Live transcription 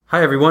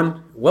Hi,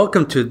 everyone.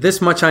 Welcome to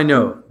This Much I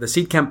Know, the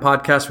Seedcamp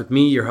podcast with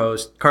me, your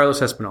host, Carlos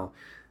Espinal,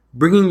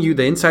 bringing you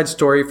the inside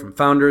story from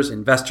founders,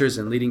 investors,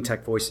 and leading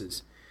tech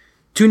voices.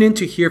 Tune in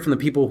to hear from the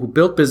people who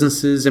built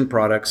businesses and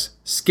products,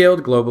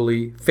 scaled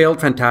globally, failed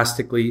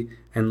fantastically,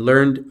 and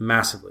learned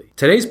massively.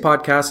 Today's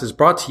podcast is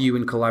brought to you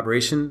in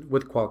collaboration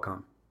with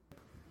Qualcomm.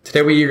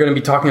 Today we are going to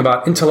be talking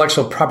about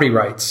intellectual property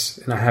rights,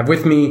 and I have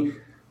with me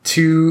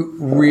two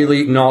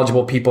really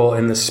knowledgeable people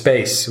in this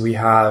space. We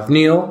have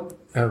Neil,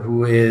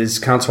 who is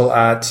counsel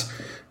at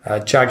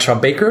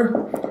Jagshaw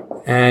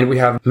Baker, and we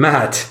have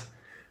Matt,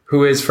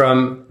 who is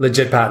from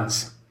Legit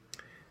Patents.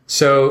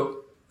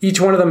 So each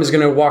one of them is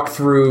going to walk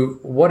through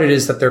what it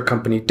is that their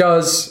company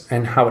does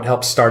and how it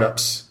helps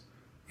startups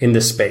in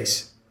this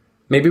space.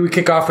 Maybe we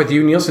kick off with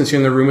you, Neil, since you're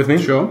in the room with me.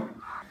 Sure.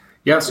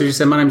 Yeah, so you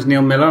said my name's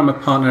Neil Miller. I'm a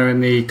partner in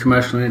the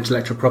commercial and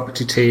intellectual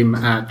property team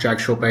at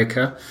Jagshaw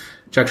Baker.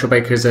 Jagshaw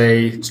Baker is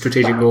a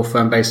strategic law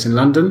firm based in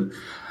London.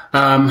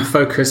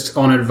 Focused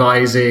on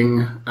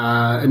advising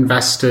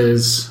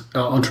investors,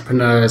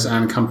 entrepreneurs,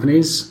 and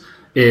companies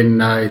in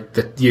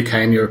the UK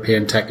and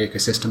European tech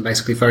ecosystem.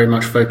 Basically, very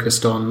much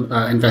focused on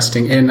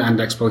investing in and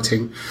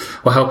exploiting,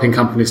 or helping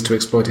companies to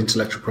exploit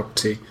intellectual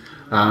property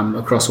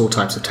across all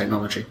types of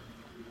technology.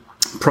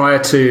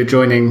 Prior to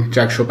joining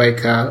Jagshaw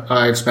Baker,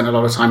 I've spent a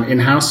lot of time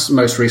in-house.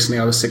 Most recently,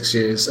 I was 6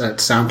 years at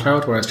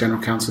SoundCloud, where I was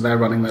general counsel there,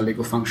 running their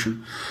legal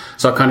function.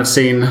 So I've kind of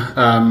seen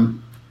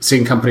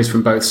companies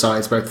from both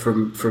sides, both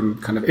from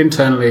kind of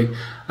internally,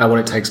 what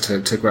it takes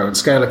to grow and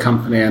scale a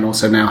company, and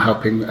also now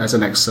helping as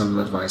an external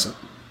advisor.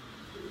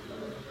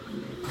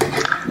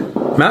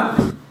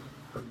 Matt?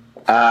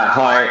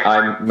 Hi,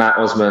 I'm Matt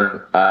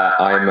Osman.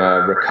 I'm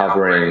a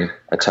recovering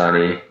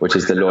attorney, which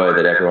is the lawyer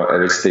that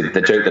everyone, it's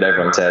the joke that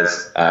everyone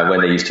says when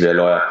they used to be a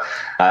lawyer.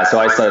 So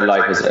I started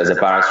life as a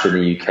barrister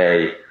in the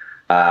UK,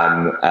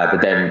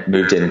 but then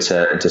moved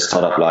into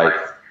startup life.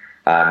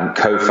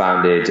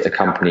 Co-founded a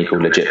company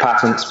called Legit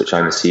Patents, which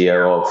I'm the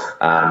CEO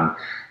of.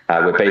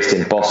 We're based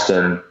in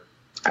Boston,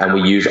 and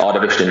we use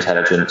artificial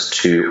intelligence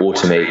to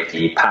automate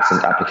the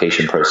patent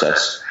application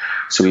process.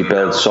 So we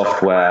build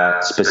software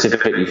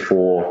specifically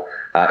for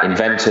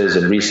inventors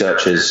and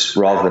researchers,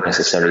 rather than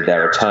necessarily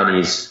their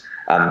attorneys,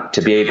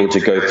 to be able to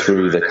go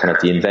through the kind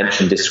of the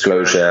invention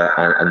disclosure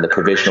and the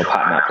provisional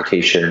patent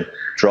application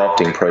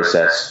drafting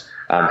process,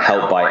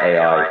 helped by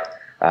AI.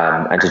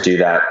 And to do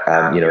that,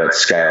 at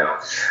scale.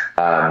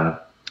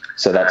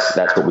 So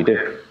that's what we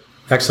do.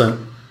 Excellent.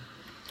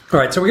 All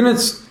right, so we're going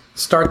to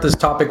start this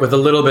topic with a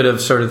little bit of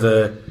sort of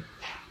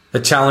the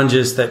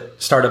challenges that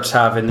startups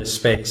have in this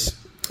space.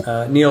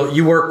 Neil,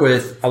 you work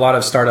with a lot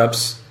of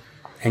startups,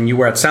 and you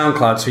were at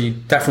SoundCloud, so you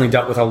definitely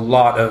dealt with a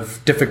lot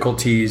of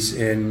difficulties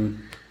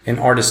in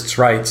artists'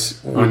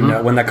 rights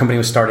when that company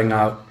was starting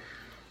out.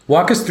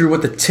 Walk us through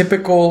what the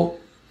typical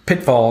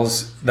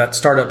pitfalls that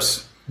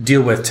startups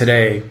deal with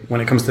today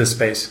when it comes to this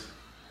space.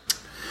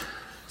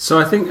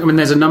 So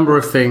there's a number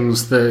of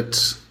things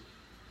that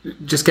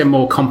just get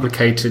more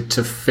complicated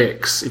to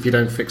fix if you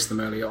don't fix them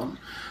early on.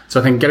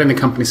 So I think getting the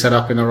company set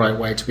up in the right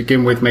way to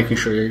begin with, making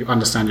sure you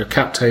understand your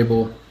cap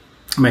table,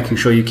 making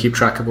sure you keep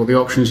track of all the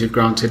options you've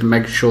granted, and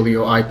making sure that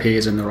your IP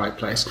is in the right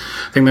place.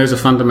 I think those are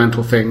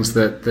fundamental things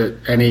that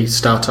any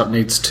startup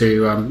needs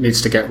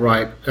to get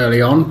right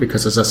early on,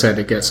 because, as I said,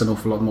 it gets an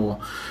awful lot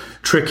more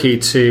tricky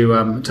to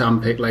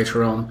unpick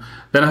later on.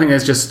 Then I think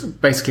there's just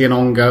basically an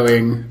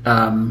ongoing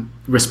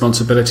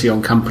responsibility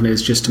on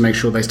companies just to make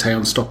sure they stay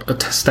on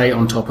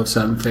top of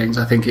certain things.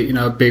 I think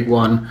a big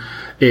one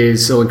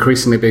is, or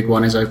increasingly big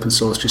one, is open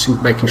source. Just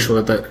making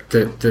sure that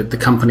the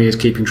company is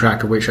keeping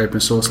track of which open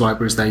source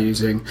libraries they're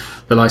using,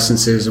 the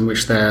licenses in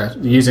which they're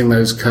using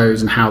those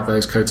codes, and how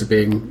those codes are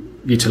being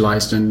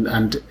utilized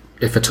and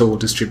if at all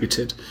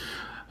distributed.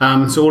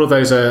 So all of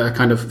those are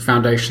kind of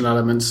foundational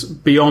elements.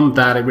 Beyond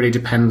that, it really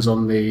depends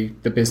on the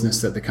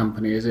business that the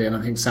company is in.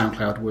 I think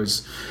SoundCloud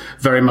was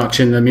very much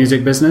in the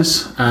music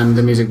business, and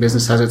the music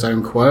business has its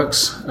own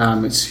quirks.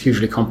 It's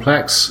hugely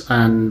complex,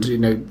 and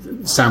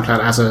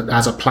SoundCloud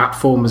as a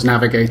platform is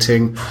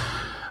navigating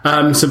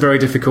some very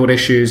difficult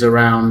issues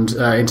around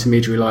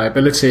intermediary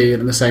liability, and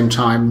at the same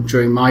time,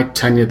 during my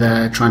tenure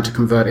there, trying to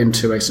convert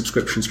into a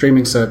subscription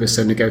streaming service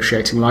and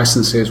negotiating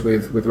licenses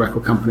with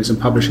record companies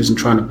and publishers, and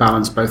trying to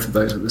balance both of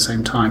those at the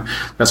same time.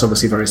 That's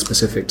obviously very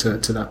specific to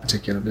that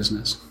particular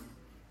business.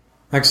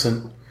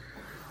 Excellent.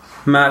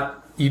 Matt,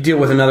 you deal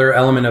with another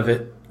element of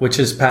it, which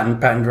is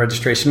patent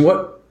registration.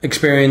 What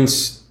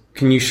experience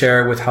can you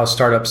share with how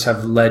startups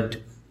have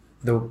led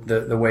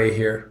the way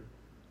here?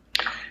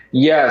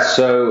 Yeah,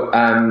 so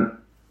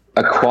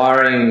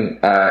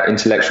acquiring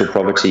intellectual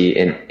property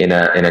in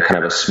a kind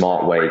of a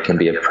smart way can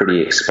be a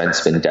pretty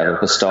expensive endeavor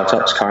for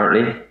startups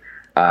currently,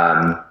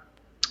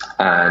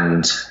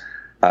 and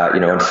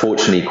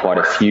unfortunately, quite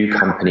a few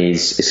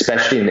companies,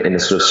 especially in the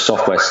sort of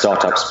software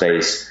startup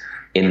space,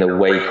 in the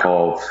wake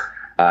of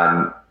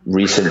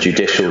recent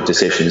judicial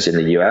decisions in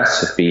the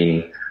US have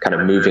been kind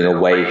of moving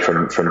away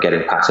from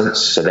getting patents.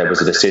 So there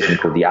was a decision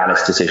called the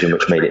Alice decision,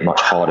 which made it much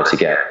harder to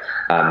get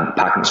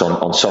patents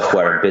on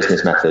software and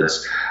business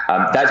methods.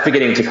 That's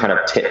beginning to kind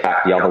of tip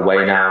back the other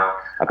way now.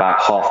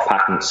 About half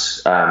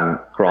patents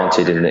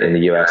granted in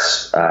the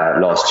US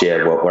last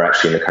year were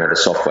actually in the kind of the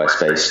software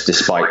space,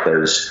 despite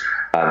those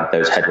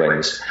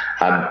headwinds.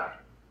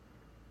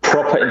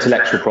 Proper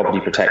intellectual property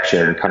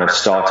protection, kind of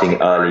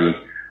starting early,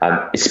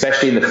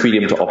 especially in the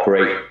freedom to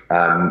operate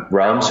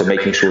realm. So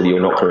making sure that you're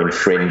not going to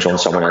infringe on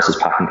someone else's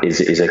patent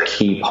is a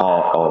key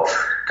part of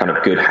kind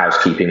of good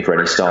housekeeping for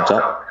any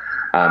startup.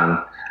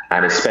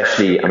 And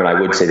especially, I mean, I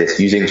would say this,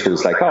 using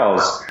tools like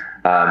ours,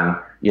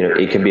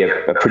 it can be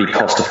a pretty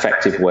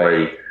cost-effective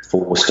way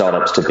for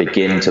startups to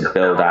begin to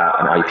build out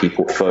an IP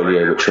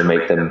portfolio, which will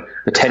make them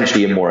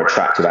potentially a more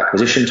attractive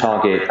acquisition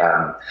target,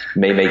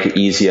 may make it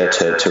easier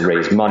to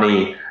raise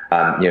money.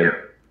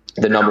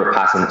 The number of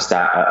patents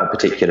that a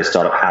particular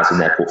startup has in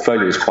their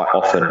portfolio is quite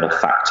often a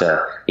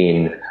factor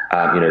in,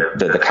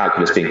 the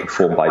calculus being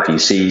performed by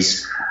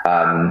VCs,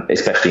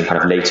 especially in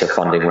kind of later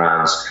funding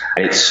rounds.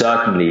 And it's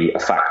certainly a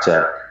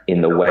factor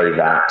in the way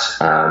that,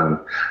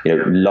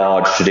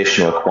 large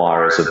traditional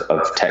acquirers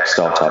of tech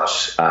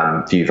startups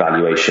view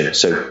valuation.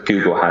 So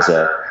Google has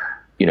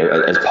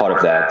as part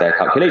of their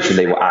calculation,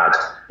 they will add,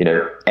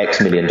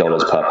 X million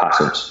dollars per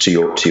patent to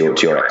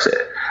your exit.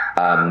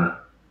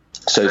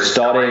 So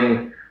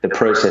starting the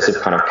process of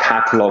kind of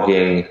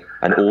cataloging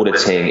and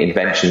auditing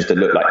inventions that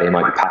look like they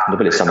might be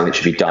patentable is something that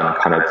should be done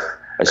kind of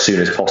as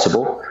soon as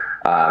possible.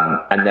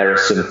 And there are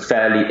some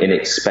fairly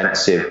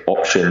inexpensive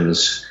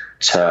options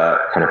to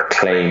kind of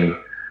claim,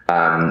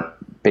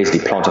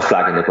 basically plant a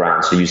flag in the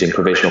ground. So using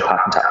provisional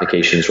patent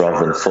applications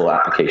rather than full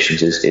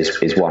applications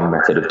is one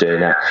method of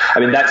doing that.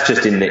 I mean, that's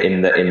just in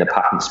the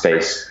patent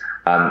space.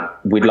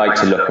 We'd like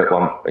to look at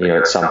one,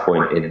 at some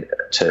point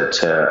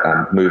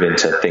to move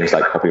into things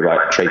like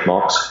copyright and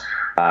trademarks.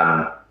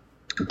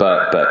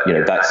 But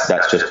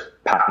that's just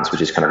patents,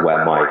 which is kind of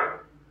where my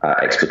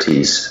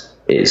expertise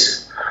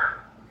is.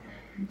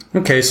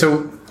 Okay,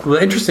 so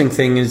the interesting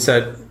thing is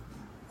that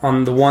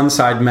on the one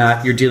side,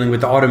 Matt, you're dealing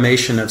with the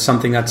automation of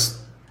something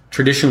that's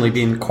traditionally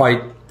been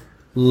quite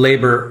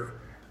labor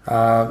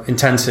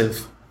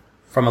intensive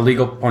from a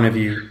legal point of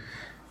view.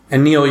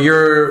 And Neil,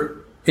 you're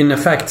in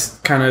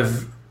effect kind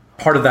of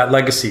part of that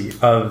legacy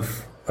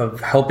of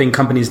helping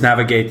companies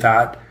navigate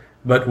that,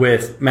 but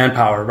with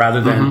manpower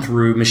rather than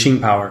through machine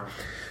power.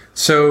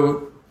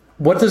 So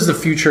what does the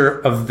future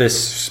of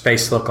this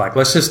space look like?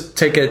 Let's just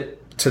take it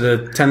to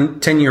the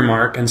 10-year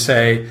mark and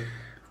say,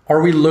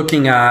 are we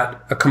looking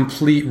at a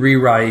complete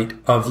rewrite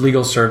of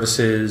legal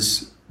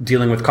services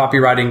dealing with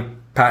copywriting,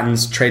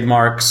 patents,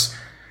 trademarks?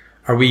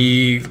 Are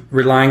we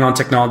relying on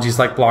technologies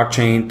like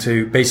blockchain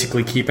to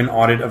basically keep an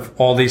audit of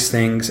all these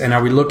things? And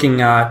are we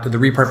looking at the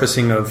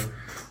repurposing of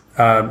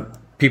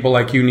people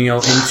like you, Neil,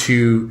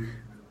 into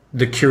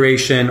the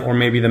curation or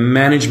maybe the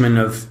management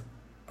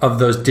of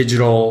those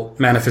digital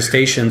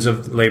manifestations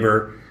of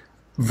labor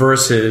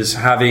versus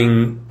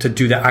having to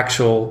do the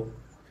actual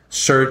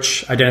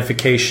search,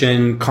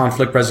 identification,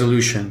 conflict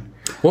resolution?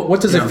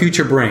 What does the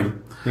future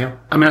bring? Yeah.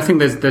 I mean, I think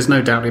there's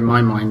no doubt in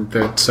my mind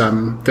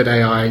that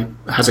AI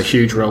has a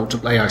huge role to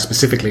play. AI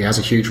specifically has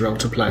a huge role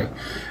to play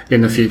in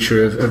the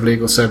future of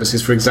legal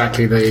services for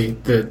exactly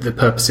the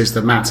purposes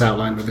that Matt's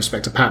outlined with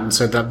respect to patents.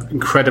 So that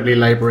incredibly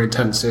labor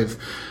intensive,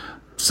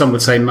 some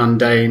would say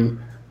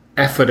mundane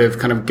effort of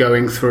kind of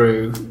going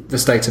through the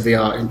state of the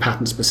art in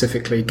patent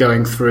specifically,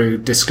 going through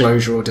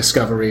disclosure or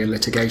discovery and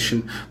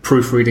litigation,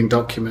 proofreading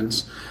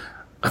documents.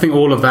 I think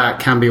all of that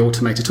can be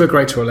automated to a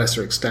greater or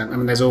lesser extent. I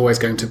mean, there's always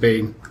going to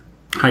be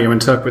how you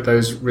interpret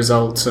those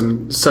results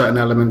and certain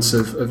elements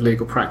of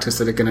legal practice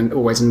that are going to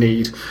always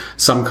need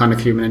some kind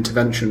of human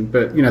intervention.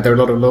 But, there are a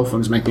lot of law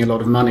firms making a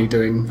lot of money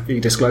doing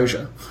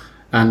e-disclosure.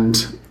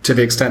 And to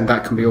the extent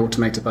that can be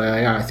automated by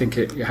AI, I think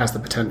it has the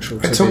potential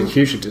to be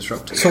hugely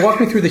disruptive. So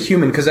walk me through the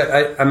human, because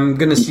I'm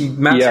going to see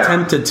Matt's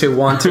tempted to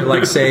want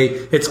to say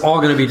it's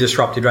all going to be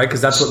disrupted, right?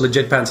 Because that's what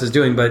Legit Patents is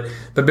doing. But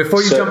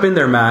before you jump in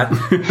there, Matt,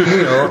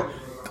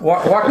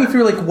 walk me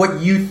through what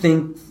you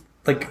think.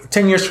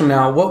 10 years from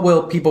now, what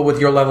will people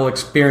with your level of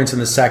experience in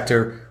the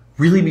sector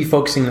really be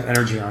focusing their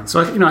energy on?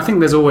 So, I think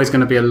there's always going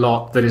to be a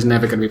lot that is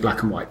never going to be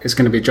black and white. It's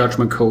going to be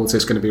judgment calls.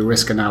 It's going to be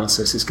risk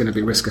analysis. It's going to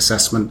be risk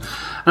assessment.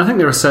 And I think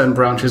there are certain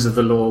branches of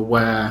the law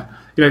where,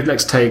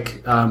 let's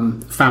take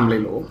family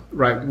law,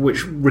 right,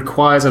 which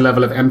requires a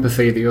level of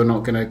empathy that you're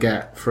not going to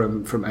get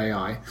from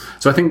AI.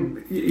 So I think,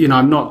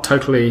 I'm not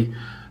totally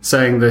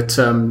saying that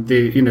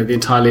the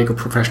entire legal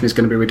profession is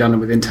going to be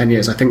redundant within 10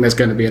 years. I think there's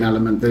going to be an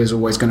element that is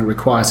always going to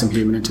require some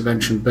human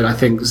intervention. But I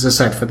think, as I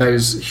said, for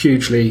those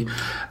hugely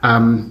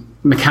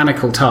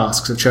mechanical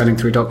tasks of churning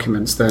through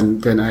documents,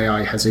 then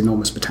AI has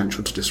enormous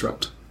potential to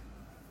disrupt.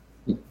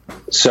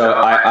 So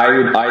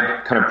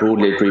I'd kind of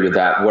broadly agree with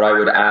that. What I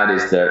would add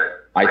is that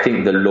I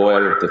think the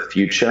lawyer of the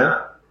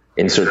future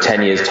in sort of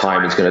 10 years'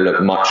 time is going to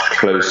look much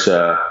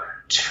closer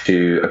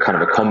to a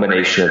kind of a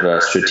combination of a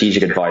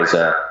strategic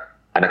advisor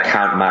an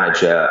account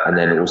manager, and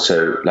then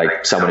also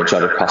like someone in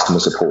charge of customer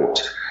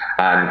support.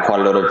 And quite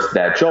a lot of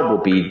their job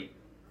will be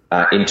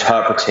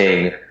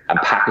interpreting and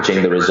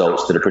packaging the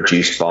results that are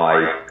produced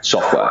by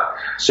software.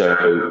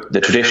 So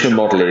the traditional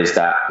model is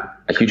that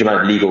a huge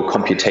amount of legal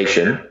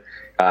computation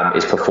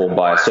is performed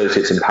by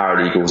associates and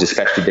paralegals,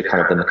 especially the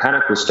kind of the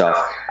mechanical stuff.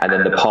 And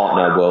then the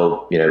partner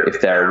will,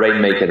 if they're a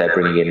rainmaker, they're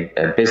bringing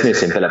in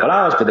business in billable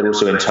hours, but they're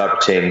also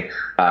interpreting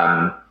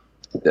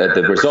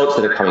the results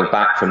that are coming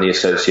back from the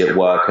associate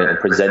work and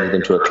presenting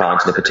them to a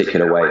client in a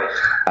particular way.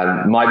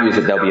 My view is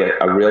that there'll be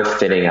a real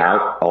thinning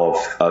out of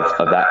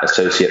that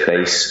associate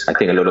base. I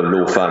think a lot of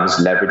law firms'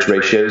 leverage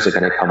ratios are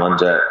going to come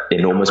under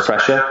enormous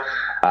pressure.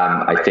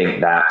 I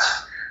think that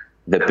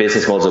the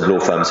business models of law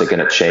firms are going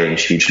to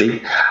change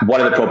hugely. One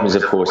of the problems,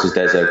 of course, is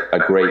there's a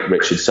great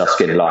Richard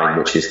Susskind line,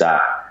 which is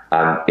that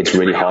it's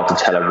really hard to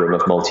tell a room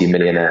of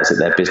multimillionaires that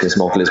their business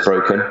model is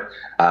broken.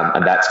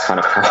 And that's kind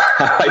of how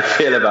I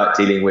feel about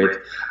dealing with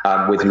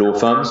law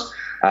firms.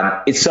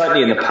 It's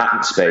certainly in the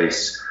patent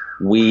space,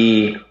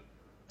 we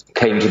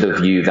came to the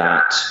view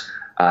that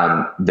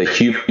the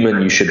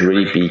human you should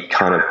really be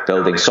kind of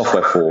building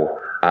software for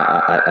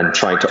and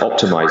trying to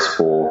optimize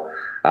for,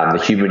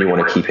 the human you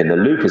want to keep in the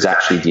loop is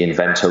actually the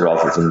inventor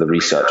rather than the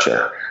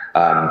researcher.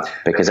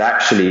 Because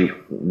actually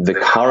the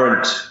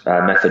current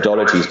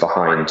methodologies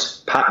behind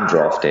patent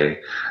drafting,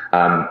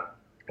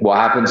 what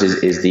happens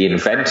is the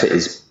inventor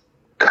is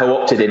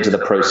co-opted into the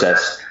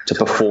process to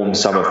perform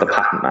some of the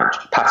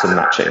pattern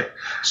matching.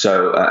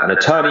 So an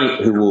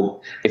attorney who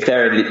will, if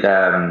they're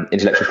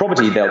intellectual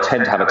property, they'll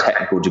tend to have a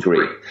technical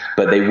degree,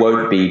 but they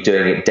won't be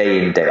doing it day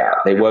in, day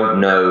out. They won't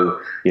know,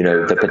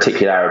 the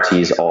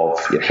particularities of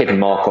hidden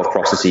Markov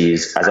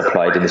processes as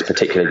applied in this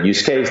particular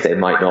use case. They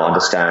might not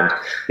understand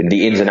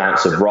the ins and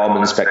outs of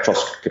Raman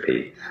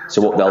spectroscopy.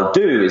 So what they'll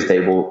do is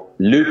they will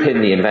loop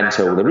in the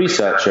inventor or the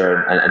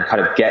researcher and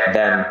kind of get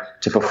them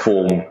to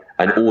perform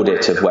an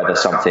audit of whether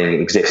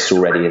something exists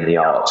already in the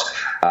art.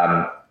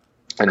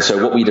 And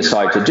so what we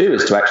decided to do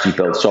is to actually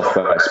build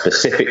software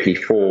specifically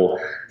for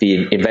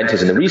the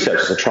inventors and the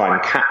researchers to try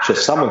and capture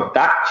some of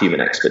that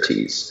human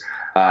expertise.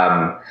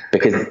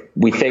 Because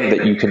we think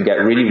that you can get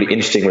really, really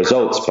interesting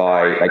results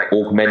by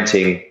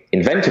augmenting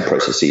inventor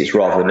processes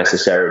rather than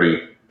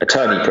necessarily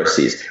attorney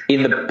processes,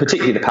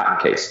 particularly the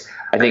patent case.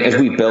 I think as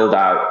we build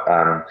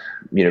out,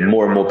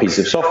 more and more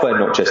pieces of software,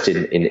 not just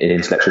in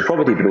intellectual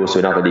property, but also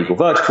in other legal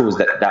verticals,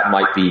 that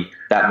might be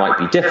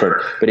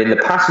different. But in the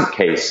patent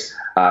case,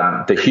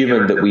 the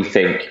human that we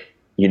think,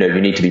 you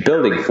need to be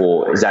building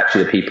for is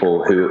actually the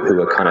people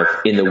who are kind of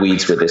in the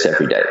weeds with this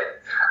every day.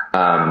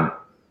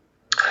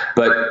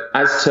 But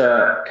as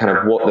to kind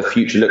of what the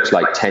future looks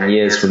like 10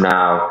 years from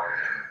now,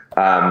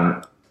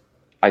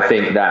 I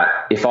think that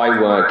if I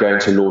were going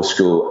to law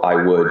school, I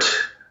would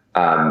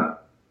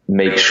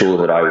make sure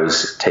that I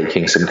was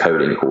taking some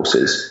coding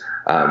courses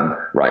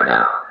right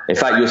now. In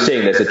fact, you're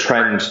seeing there's a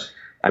trend.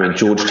 I mean,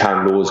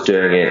 Georgetown Law is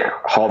doing it.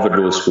 Harvard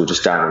Law School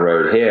just down the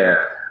road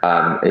here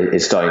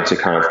is starting to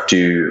kind of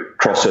do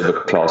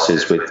crossover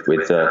classes with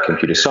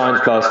computer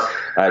science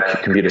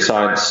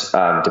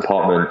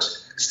department.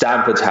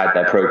 Stanford's had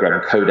their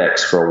program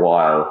Codex for a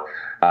while,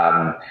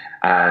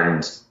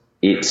 and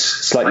it's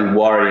slightly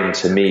worrying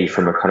to me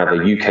from a kind of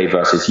a UK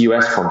versus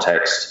US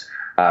context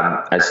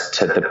as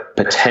to the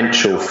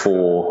potential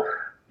for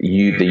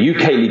the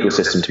UK legal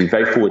system to be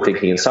very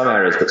forward-thinking in some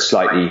areas, but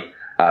slightly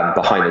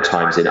behind the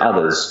times in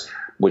others,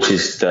 which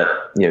is that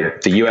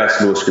the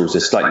US law schools are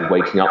slightly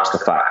waking up to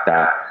the fact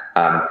that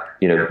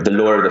the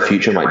lawyer of the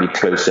future might be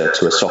closer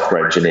to a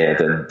software engineer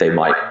than they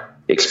might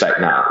expect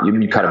now.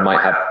 You kind of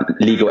might have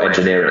legal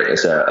engineering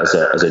as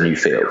a new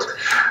field.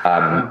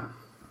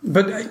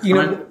 But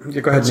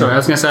go ahead. Sorry, I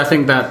was going to say I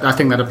think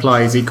that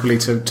applies equally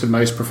to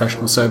most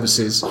professional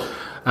services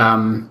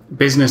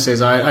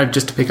businesses. I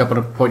just to pick up on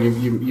a point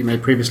you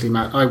made previously,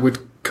 Matt, I would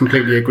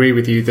completely agree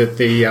with you that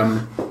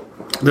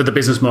the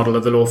business model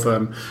of the law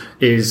firm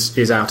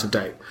is out of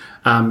date.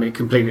 It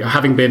completely,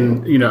 having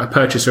been a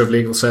purchaser of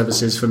legal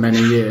services for many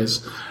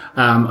years,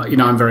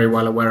 I'm very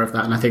well aware of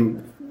that, and I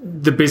think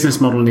the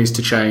business model needs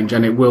to change,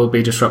 and it will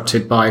be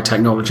disrupted by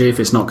technology. If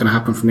it's not going to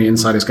happen from the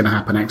inside, it's going to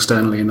happen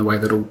externally in the way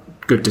that all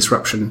good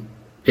disruption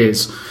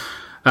is.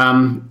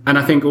 And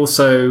I think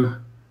also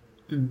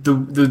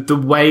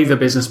the way the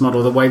business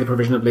model, the way the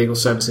provision of legal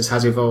services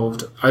has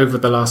evolved over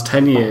the last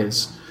 10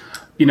 years,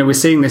 we're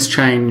seeing this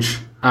change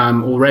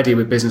already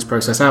with business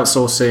process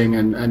outsourcing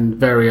and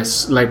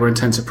various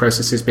labour-intensive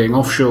processes being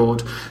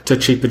offshored to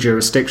cheaper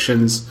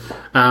jurisdictions.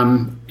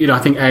 I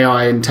think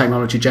AI and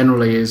technology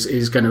generally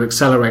is going to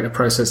accelerate a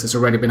process that's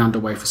already been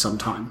underway for some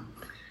time.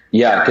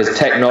 Yeah, because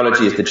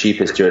technology is the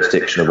cheapest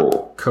jurisdiction of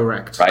all.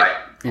 Correct. Right.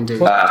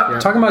 Indeed.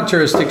 Well, talking about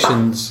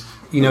jurisdictions,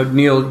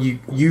 Neil,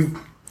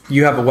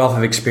 you have a wealth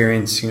of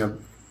experience.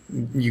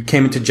 You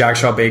came into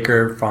Jagshaw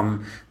Baker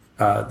from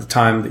the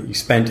time that you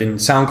spent in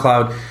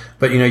SoundCloud,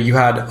 but you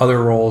had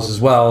other roles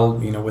as well,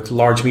 with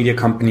large media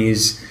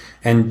companies,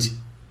 and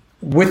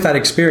with that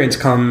experience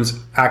comes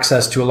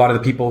access to a lot of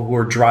the people who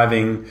are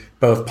driving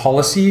both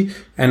policy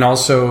and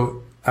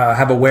also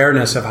have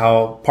awareness of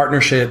how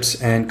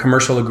partnerships and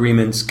commercial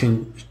agreements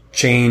can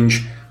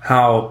change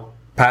how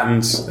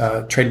patents,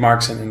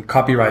 trademarks, and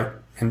copyright,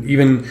 and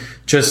even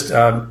just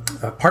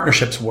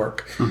partnerships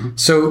work.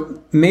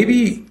 So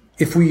maybe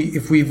if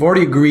we've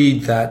already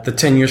agreed that the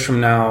 10 years from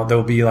now there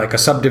will be like a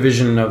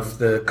subdivision of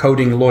the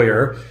coding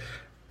lawyer,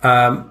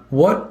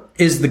 what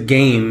is the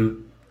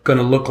game going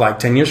to look like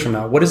 10 years from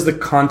now? What is the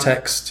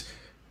context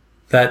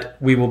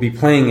that we will be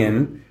playing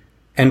in?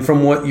 And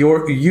from what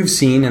you've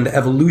seen and the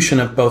evolution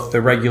of both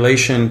the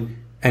regulation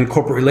and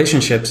corporate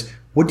relationships,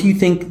 what do you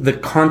think the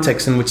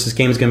context in which this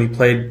game is going to be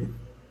played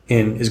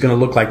in is going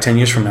to look like 10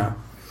 years from now?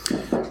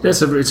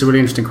 It's a really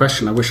interesting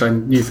question. I wish I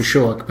knew for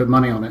sure. I could put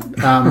money on it.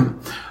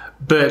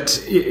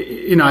 But,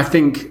 I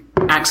think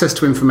access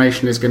to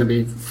information is going to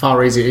be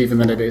far easier even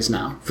than it is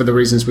now, for the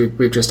reasons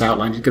we've just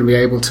outlined. You're going to be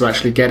able to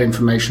actually get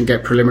information,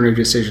 get preliminary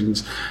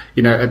decisions,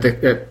 at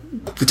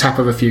the tap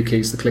of a few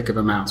keys, the click of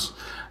a mouse.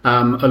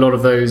 A lot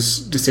of those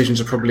decisions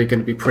are probably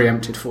going to be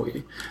preempted for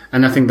you.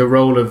 And I think the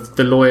role of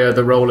the lawyer,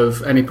 the role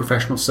of any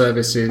professional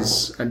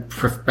services and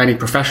any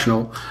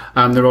professional,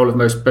 the role of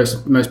most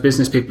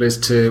business people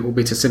will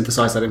be to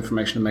synthesize that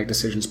information and make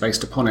decisions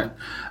based upon it.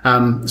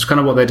 It's kind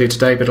of what they do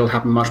today, but it'll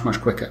happen much,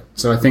 much quicker.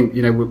 So I think,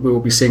 we will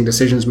be seeing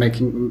decision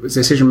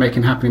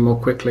making happening more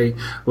quickly.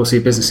 We'll see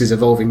businesses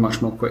evolving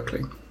much more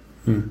quickly.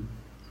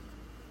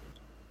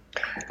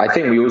 I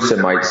think we also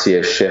might see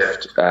a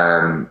shift,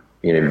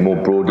 more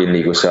broadly in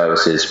legal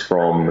services,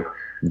 from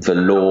the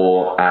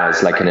law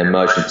as like an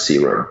emergency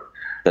room.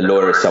 The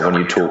lawyer is someone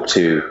you talk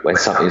to when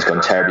something's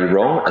gone terribly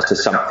wrong, as to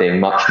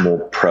something much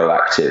more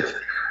proactive.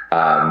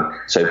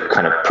 So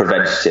kind of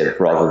preventative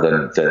rather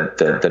than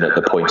at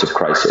the point of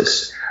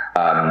crisis.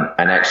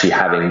 And actually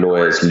having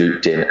lawyers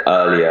looped in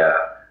earlier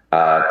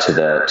to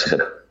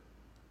the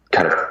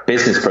kind of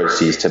business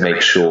processes to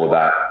make sure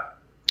that,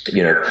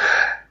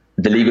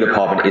 the legal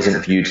department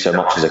isn't viewed so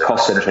much as a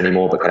cost center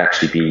anymore, but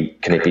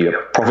can it be a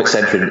profit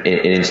center in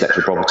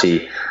intellectual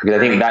property? Because I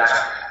think that's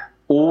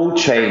all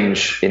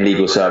change in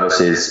legal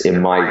services,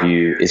 in my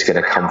view, is going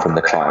to come from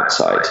the client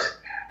side.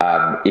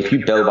 If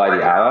you bill by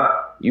the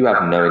hour, you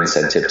have no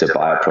incentive to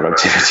buy a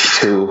productivity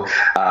tool.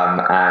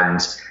 And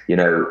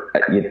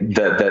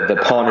the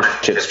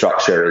partnership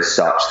structure is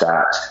such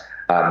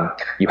that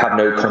you have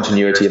no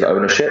continuity of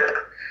ownership.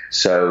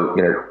 So,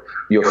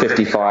 you're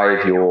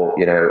 55,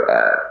 you're,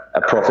 a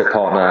profit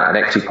partner, an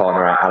equity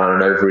partner at Allen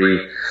 &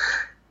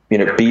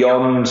 Overy,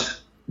 beyond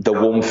the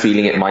warm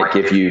feeling it might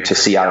give you to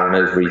see Allen &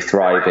 Overy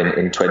thrive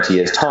in 20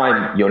 years'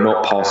 time, you're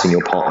not passing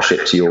your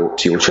partnership to your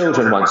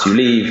children once you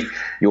leave.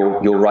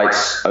 Your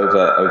rights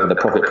over the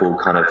profit pool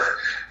kind of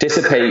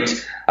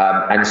dissipate.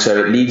 And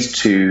so it leads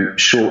to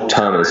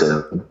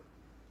short-termism,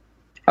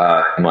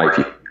 in my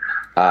view.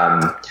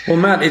 Well,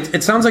 Matt,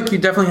 it sounds like you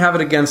definitely have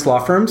it against law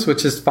firms,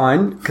 which is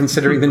fine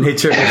considering the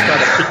nature of your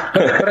stuff.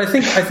 But I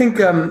think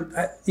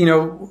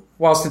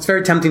whilst it's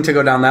very tempting to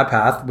go down that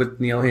path with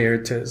Neil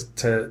here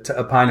to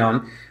opine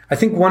on, I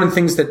think one of the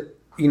things that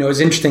is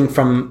interesting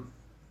from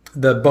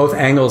the both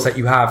angles that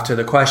you have to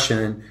the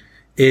question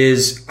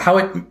is how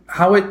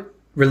it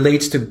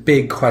relates to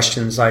big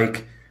questions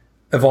like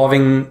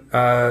evolving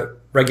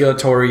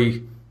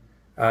regulatory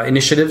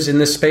initiatives in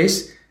this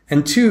space,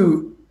 and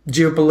two,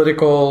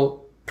 geopolitical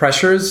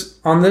pressures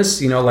on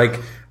this, like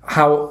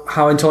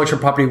how intellectual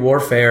property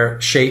warfare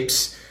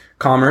shapes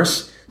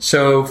commerce.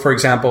 So, for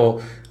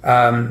example,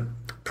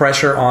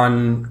 pressure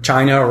on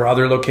China or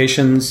other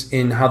locations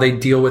in how they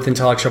deal with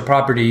intellectual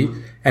property,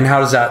 and how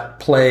does that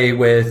play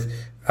with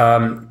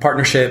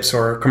partnerships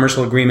or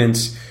commercial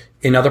agreements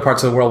in other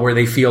parts of the world where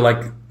they feel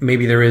like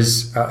maybe there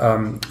is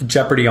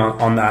jeopardy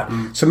on that.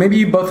 So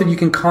maybe both of you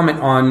can comment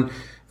on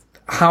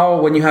how,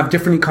 when you have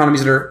different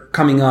economies that are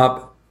coming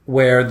up,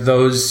 where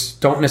those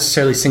don't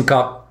necessarily sync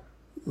up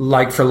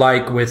like for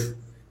like with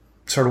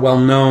sort of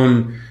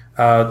well-known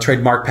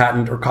trademark,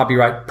 patent, or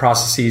copyright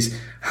processes,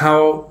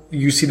 how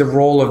you see the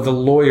role of the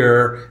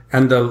lawyer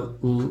and the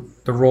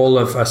role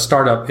of a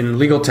startup in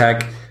legal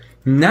tech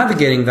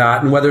navigating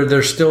that, and whether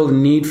there's still a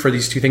need for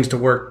these two things to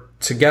work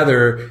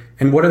together,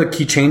 and what are the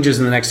key changes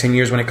in the next 10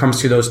 years when it comes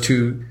to those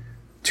two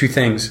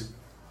things?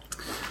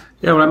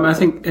 Yeah, well, I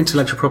think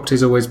intellectual property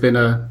has always been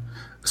a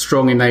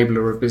strong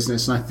enabler of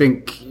business, and I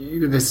think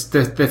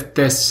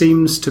there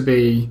seems to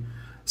be,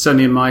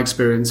 certainly in my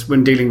experience,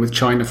 when dealing with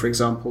China, for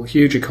example,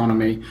 huge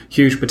economy,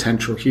 huge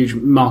potential, huge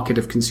market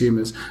of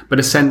consumers, but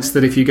a sense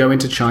that if you go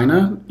into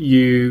China,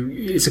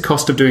 it's a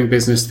cost of doing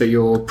business that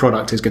your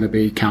product is going to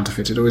be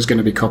counterfeited or is going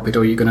to be copied,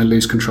 or you're going to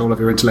lose control of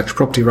your intellectual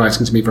property rights,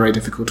 and it's going to be very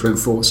difficult to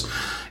enforce.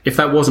 If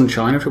that wasn't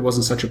China, if it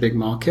wasn't such a big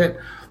market,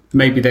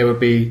 maybe they would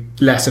be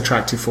less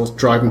attractive for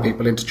driving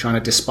people into China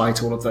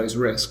despite all of those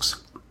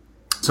risks.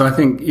 So I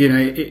think,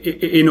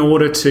 in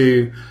order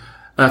to,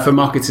 for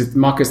markets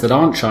that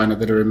aren't China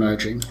that are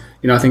emerging,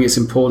 I think it's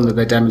important that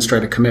they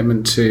demonstrate a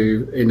commitment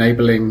to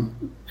enabling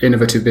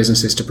innovative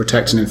businesses to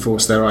protect and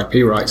enforce their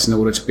IP rights in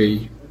order to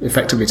be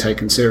effectively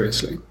taken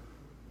seriously.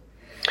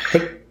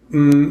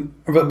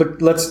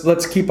 But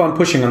let's keep on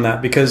pushing on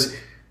that, because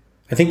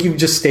I think you've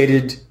just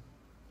stated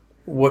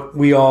what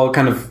we all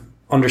kind of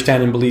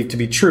understand and believe to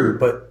be true,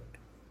 but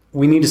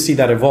we need to see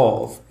that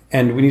evolve.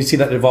 And we need to see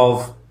that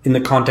evolve in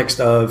the context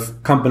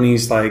of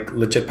companies like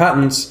Legit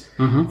Patents,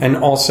 and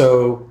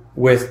also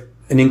with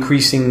an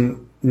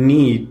increasing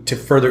need to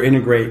further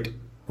integrate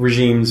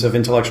regimes of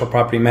intellectual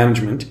property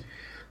management.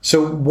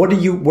 So where do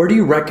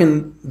you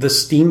reckon the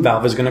steam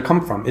valve is going to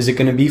come from? Is it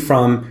going to be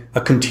from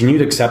a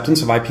continued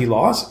acceptance of IP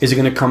laws? Is it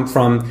going to come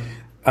from,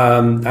 I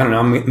don't know,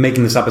 I'm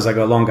making this up as I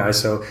go along, guys.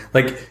 So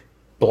like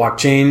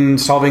blockchain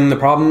solving the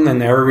problem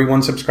and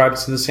everyone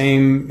subscribes to the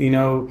same,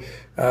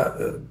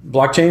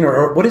 blockchain,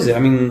 or what is it? I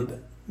mean,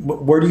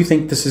 where do you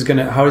think this is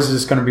how is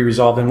this going to be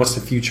resolved, and what's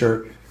the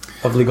future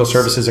of legal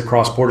services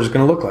across borders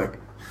going to look like?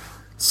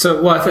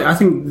 So, well, I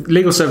think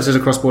legal services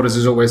across borders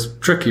is always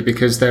tricky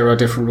because there are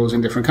different rules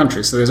in different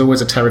countries. So there's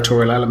always a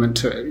territorial element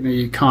to it.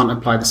 You can't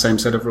apply the same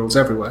set of rules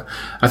everywhere.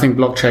 I think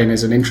blockchain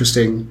is an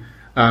interesting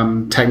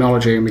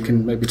technology, and we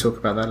can maybe talk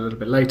about that a little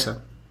bit later.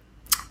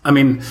 I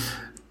mean,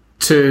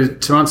 to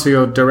answer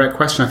your direct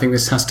question, I think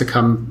this has to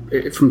come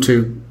from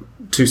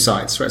two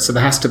sides, right? So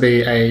there has to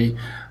be a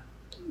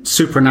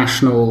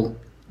supranational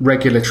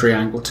regulatory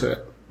angle to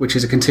it, which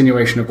is a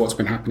continuation of what's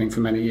been happening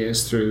for many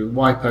years through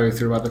WIPO,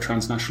 through other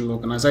transnational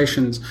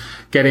organizations,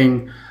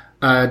 getting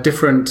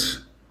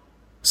different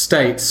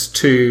states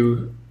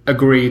to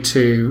agree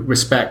to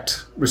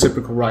respect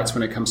reciprocal rights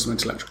when it comes to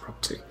intellectual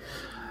property.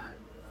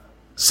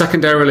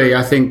 Secondarily,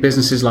 I think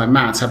businesses like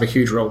MATS have a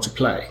huge role to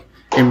play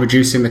in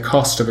reducing the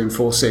cost of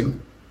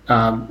enforcing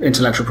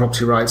intellectual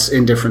property rights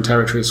in different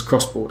territories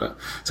cross-border.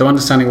 So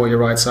understanding what your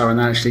rights are and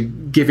then actually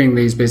giving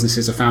these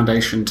businesses a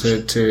foundation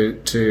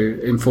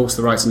to enforce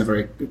the rights in a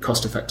very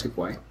cost-effective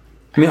way.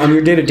 I mean, on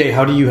your day-to-day,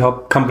 how do you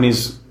help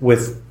companies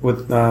with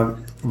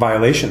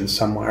violations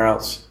somewhere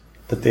else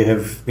that they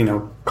have,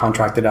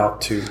 contracted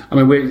out to? I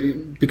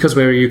mean, because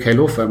we're a UK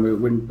law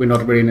firm, we're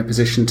not really in a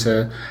position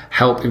to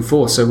help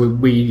enforce. So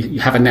we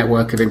have a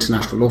network of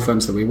international law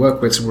firms that we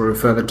work with, so we'll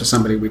refer them to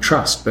somebody we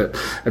trust. But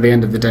at the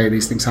end of the day,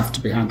 these things have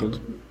to be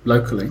handled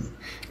locally.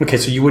 Okay,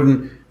 so you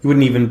wouldn't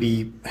even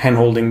be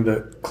hand-holding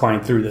the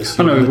client through this?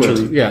 Oh, no, we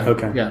would. Yeah.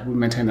 Okay. Yeah, we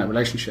maintain that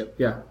relationship.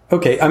 Yeah.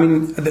 Okay. I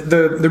mean,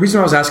 the reason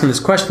I was asking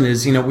this question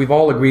is, we've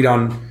all agreed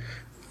on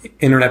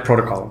internet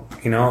protocol.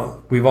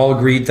 We've all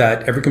agreed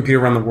that every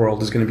computer around the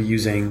world is going to be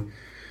using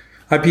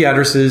IP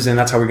addresses, and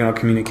that's how we're going to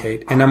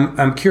communicate. And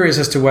I'm curious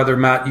as to whether,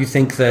 Matt, you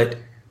think that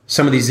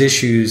some of these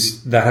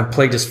issues that have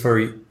plagued us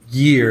for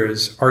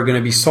years are going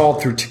to be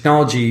solved through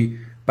technology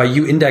by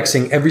you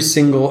indexing every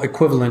single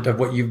equivalent of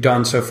what you've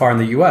done so far in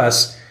the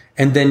US,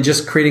 and then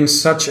just creating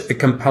such a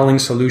compelling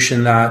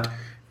solution that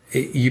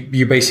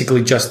you're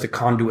basically just the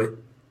conduit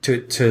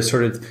to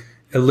sort of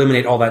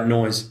eliminate all that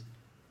noise.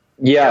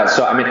 Yeah,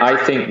 so I mean,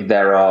 I think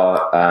there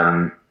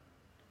are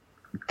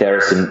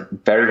some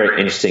very, very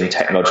interesting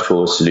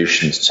technological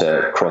solutions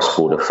to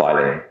cross-border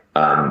filing.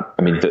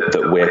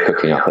 That we're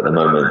cooking up at the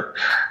moment.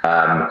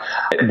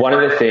 One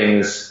of the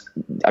things,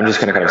 I'm just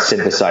going to kind of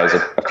synthesize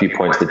a few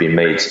points that have been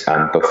made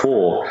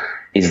before,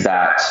 is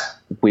that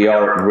we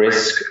are at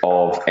risk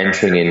of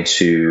entering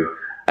into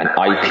an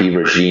IP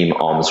regime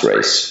arms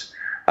race.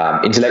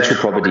 Intellectual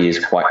property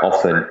is quite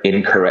often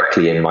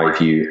incorrectly, in my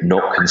view,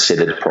 not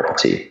considered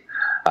property.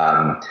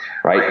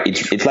 Right?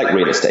 It's like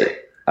real estate.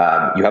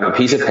 You have a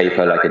piece of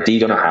paper, like a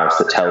deed on a house,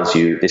 that tells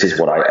you this is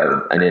what I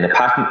own. And in a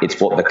patent, it's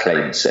what the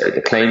claims say.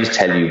 The claims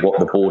tell you what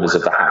the borders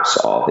of the house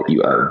are that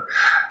you own.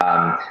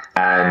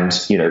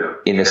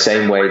 In the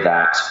same way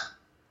that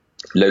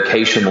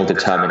location will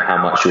determine how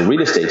much your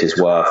real estate is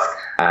worth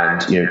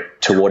and,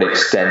 to what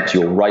extent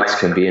your rights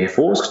can be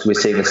enforced, we're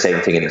seeing the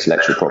same thing in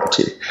intellectual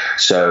property.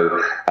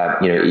 So,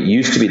 it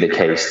used to be the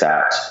case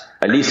that,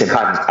 at least in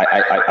patents,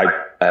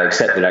 I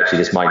accept that actually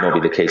this might not be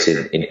the case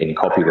in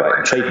copyright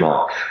and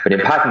trademark, but in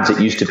patents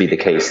it used to be the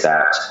case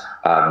that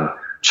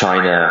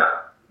China,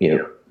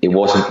 it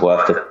wasn't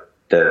worth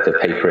the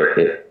paper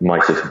it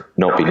might have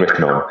not been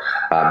written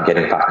on,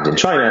 getting a patent in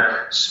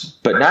China.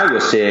 But now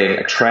you're seeing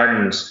a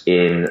trend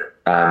in,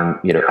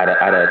 at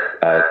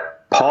a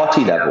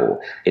party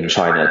level in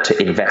China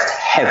to invest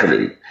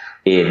heavily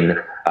in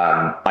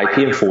IP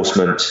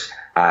enforcement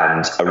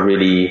and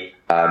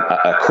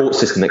a court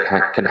system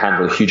that can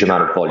handle a huge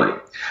amount of volume.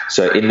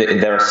 So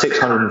there are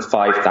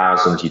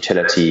 605,000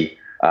 utility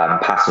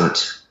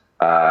patent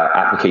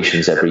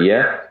applications every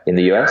year in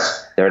the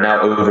US. There are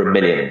now over 1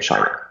 million in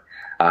China.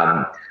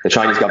 The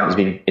Chinese government has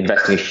been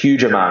investing a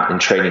huge amount in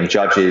training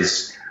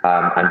judges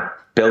and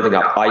building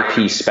up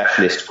IP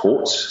specialist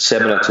courts,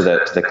 similar to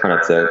the kind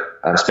of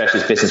the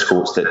specialist business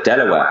courts that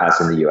Delaware has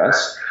in the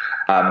US,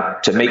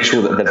 to make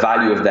sure that the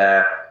value of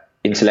their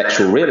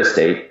intellectual real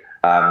estate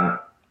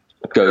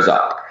goes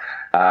up.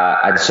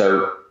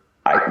 So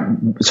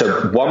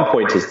one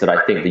point is that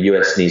I think the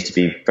US needs to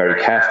be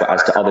very careful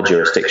as to other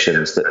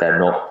jurisdictions that they're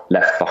not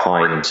left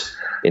behind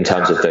in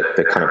terms of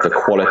the kind of the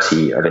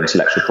quality of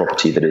intellectual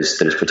property that is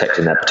protected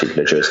in that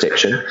particular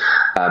jurisdiction.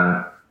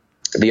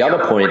 The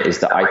other point is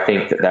that I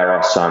think that there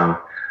are some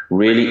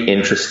really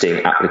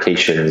interesting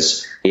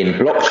applications in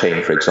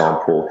blockchain, for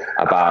example,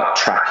 about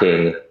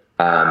tracking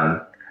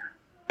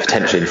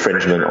potential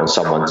infringement on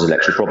someone's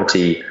intellectual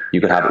property.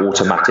 You could have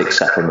automatic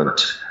settlement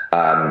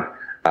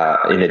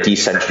in a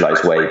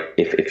decentralized way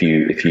if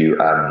you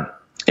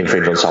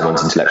infringe on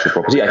someone's intellectual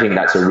property. I think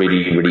that's a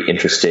really, really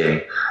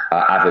interesting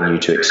avenue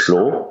to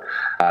explore.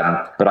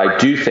 But I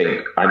do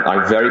think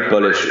I'm very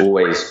bullish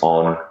always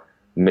on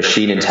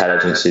machine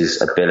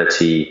intelligence's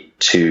ability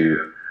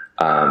to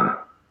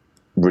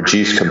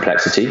reduce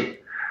complexity,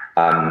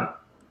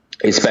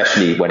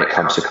 especially when it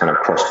comes to kind of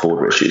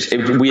cross-border issues.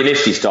 We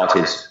initially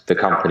started the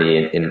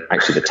company in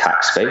actually the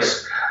tax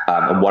space.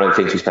 And one of the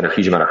things we spent a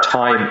huge amount of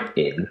time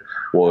in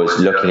was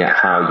looking at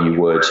how you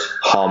would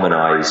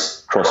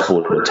harmonize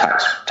cross-border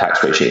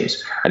tax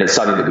regimes. And it's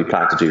something that we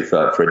plan to do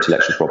for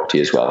intellectual property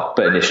as well,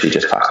 but initially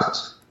just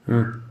patents.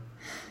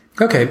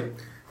 Okay.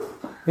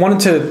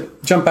 Wanted to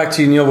jump back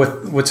to you, Neil,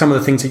 with some of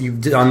the things that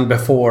you've done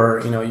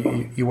before. You know,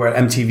 you were at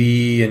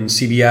MTV and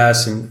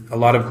CBS and a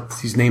lot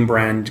of these name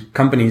brand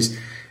companies.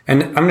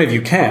 And I don't know if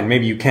you can,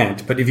 maybe you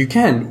can't, but if you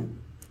can,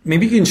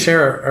 maybe you can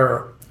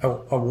share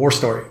a war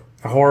story,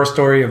 a horror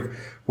story of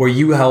where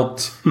you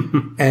helped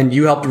and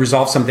you helped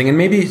resolve something, and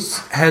maybe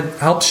had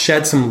helped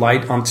shed some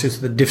light onto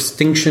the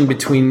distinction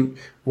between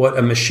what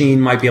a machine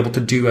might be able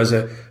to do as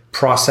a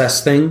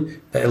process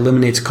thing that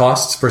eliminates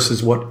costs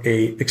versus what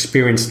a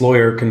experienced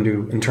lawyer can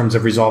do in terms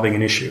of resolving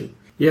an issue.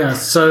 Yeah,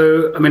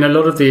 so I mean, a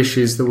lot of the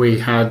issues that we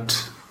had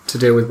to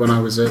deal with when I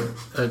was at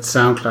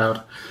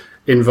SoundCloud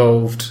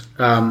involved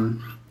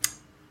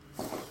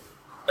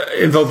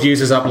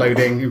users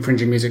uploading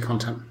infringing music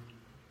content,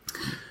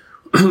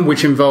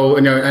 which involved,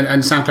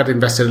 and SoundCloud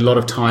invested a lot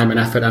of time and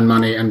effort and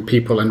money and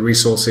people and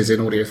resources in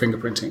audio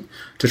fingerprinting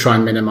to try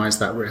and minimize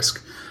that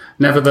risk.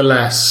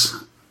 Nevertheless,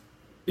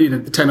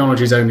 the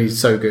technology is only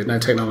so good. No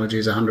technology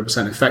is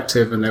 100%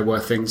 effective, and there were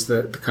things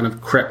that kind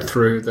of crept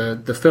through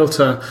the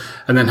filter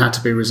and then had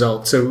to be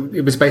resolved. So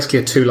it was basically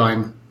a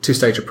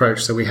two-stage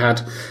approach. So we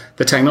had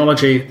the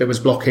technology that was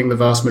blocking the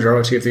vast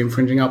majority of the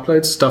infringing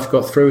uploads. Stuff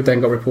got through, then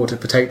got reported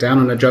for takedown,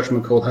 and a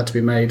judgment call had to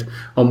be made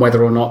on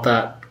whether or not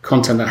that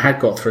content that had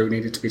got through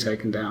needed to be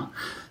taken down.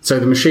 So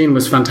the machine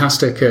was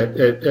fantastic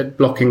at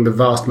blocking the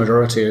vast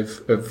majority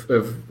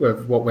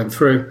of what went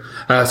through,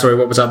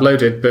 what was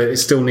uploaded, but it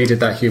still needed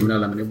that human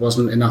element. It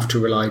wasn't enough to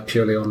rely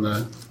purely on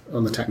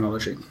the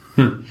technology.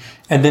 And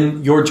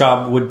then your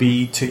job would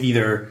be to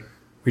either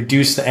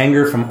reduce the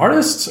anger from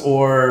artists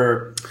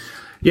or...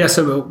 Yeah,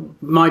 so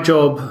my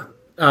job,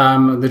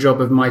 the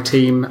job of my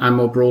team, and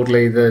more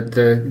broadly,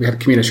 we had a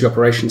community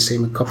operations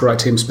team, a copyright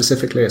team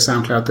specifically at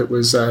SoundCloud that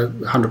was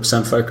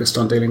 100% focused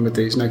on dealing with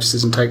these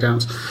notices and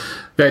takedowns.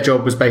 Their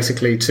job was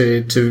basically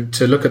to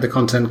look at the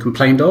content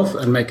complained of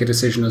and make a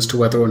decision as to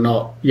whether or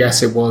not,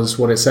 yes, it was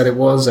what it said it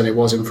was and it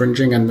was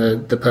infringing and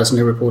the person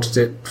who reported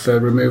it for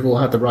removal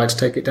had the right to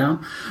take it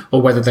down,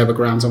 or whether there were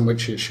grounds on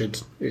which it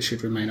should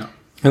remain up.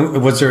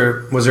 And was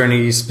there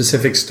any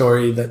specific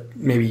story that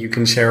maybe you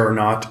can share or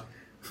not,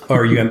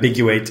 or you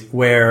ambiguate,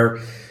 where,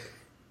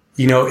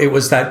 it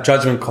was that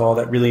judgment call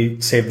that really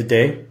saved the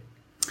day?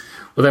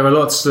 Well, there were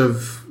lots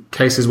of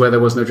cases where there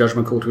was no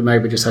judgment call to be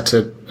made. We just had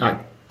to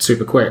act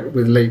super quick.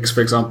 With leaks,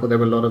 for example, there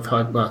were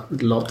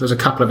there's a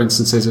couple of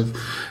instances of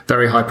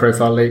very high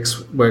profile leaks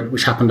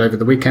which happened over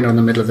the weekend or in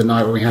the middle of the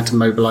night, where we had to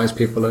mobilize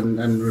people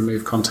and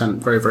remove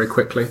content very, very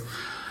quickly.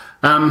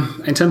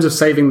 In terms of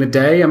saving the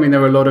day, I mean, there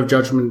were a lot of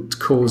judgment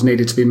calls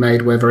needed to be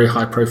made where very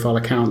high profile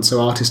accounts,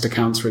 so artist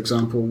accounts, for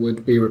example,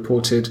 would be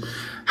reported,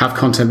 have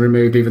content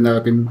removed, even though it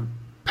had been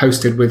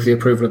posted with the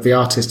approval of the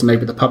artist, and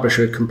maybe the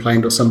publisher had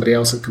complained or somebody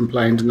else had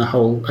complained, and the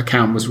whole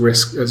account was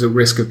a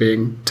risk of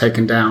being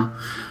taken down.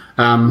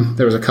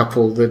 There was a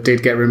couple that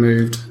did get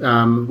removed,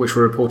 which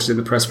were reported in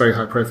the press, very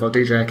high profile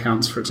DJ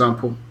accounts, for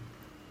example.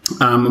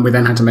 And we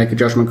then had to make a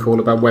judgment call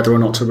about whether or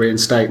not to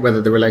reinstate,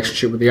 whether the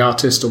relationship with the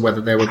artist or whether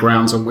there were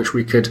grounds on which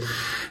we could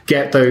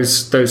get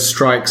those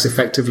strikes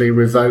effectively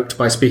revoked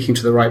by speaking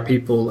to the right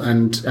people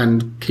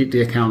and keep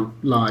the account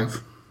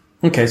live.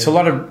 Okay, so a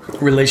lot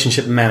of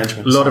relationship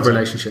management.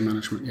 Relationship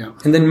management, yeah.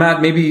 And then,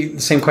 Matt, maybe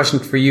the same question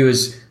for you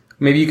is,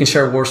 maybe you can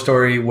share a war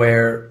story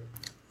where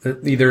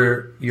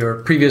either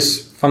your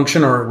previous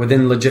function or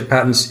within Legit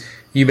Patents,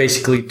 you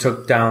basically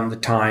took down the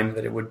time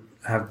that it would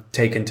have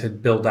taken to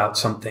build out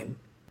something.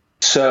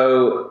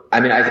 So, I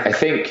mean, I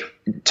think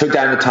it took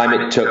down the time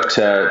it took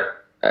to,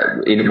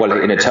 in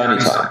attorney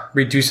time.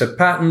 Reduce a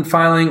patent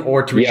filing,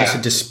 or to reduce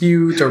a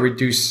dispute, or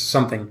reduce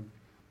something.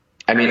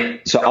 I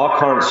mean, so our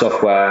current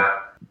software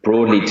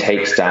broadly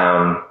takes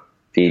down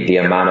the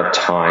amount of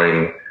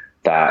time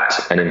that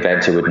an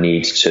inventor would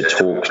need to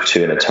talk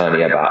to an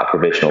attorney about a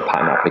provisional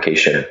patent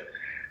application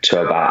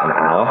to about an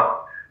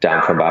hour,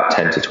 down from about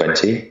 10 to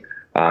 20.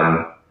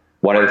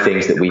 One of the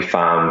things that we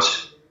found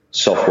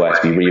software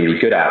to be really, really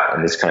good at,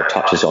 and this kind of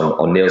touches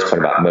on Neil's point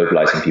about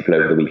mobilizing people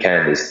over the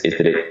weekend, is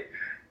that it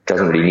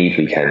doesn't really need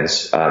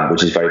weekends,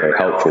 which is very, very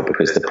helpful,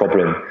 because the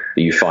problem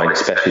that you find,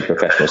 especially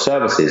professional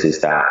services,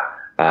 is that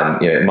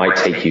it might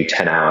take you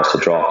 10 hours to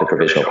draft a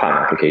provisional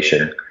patent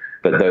application,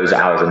 but those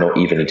hours are not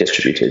evenly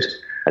distributed,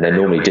 and they're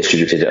normally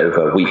distributed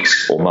over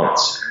weeks or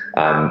months.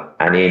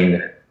 And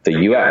in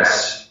the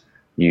US,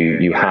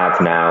 you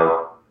have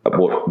now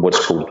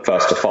what's called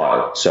first to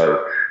file.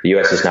 So the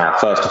US is now a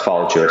first to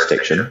file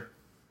jurisdiction.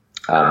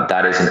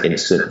 That is an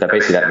instant.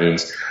 That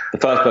means the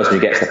first person who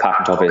gets the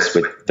patent office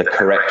with the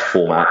correct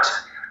format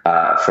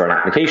for an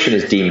application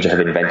is deemed to have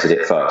invented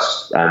it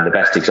first. And the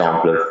best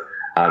example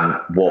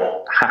of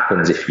what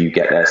happens if you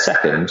get there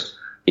second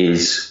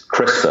is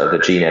CRISPR, the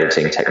gene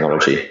editing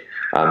technology.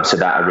 So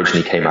that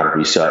originally came out of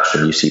research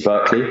from UC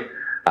Berkeley.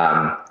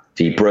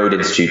 The Broad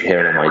Institute here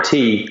at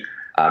MIT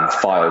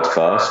filed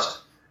first,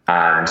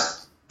 and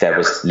there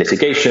was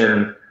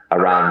litigation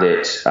around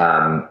it.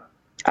 And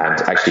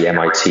actually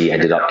MIT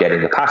ended up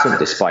getting the patent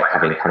despite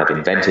having kind of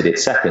invented it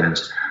second.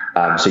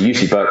 So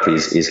UC Berkeley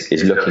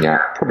is looking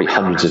at probably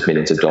hundreds of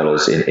millions of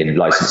dollars in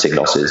licensing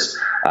losses.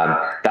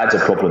 That's a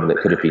problem that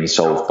could have been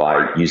solved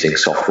by using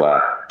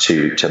software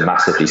to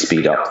massively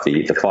speed up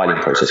the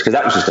filing process, because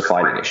that was just a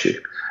filing issue,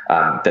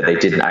 that they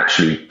didn't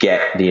actually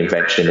get the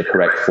invention in the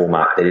correct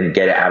format. They didn't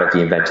get it out of the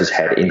inventor's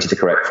head into the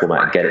correct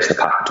format and get it to the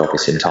patent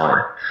office in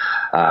time.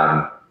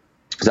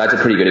 So that's a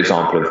pretty good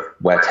example of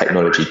where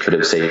technology could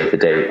have saved the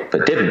day,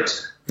 but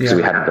didn't, because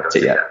we hadn't got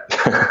it yet.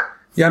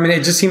 Yeah, I mean,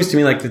 it just seems to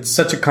me like it's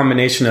such a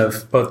combination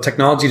of both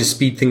technology to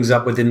speed things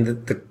up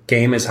within the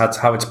game as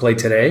how it's played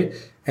today,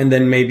 and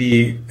then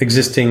maybe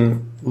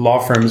existing law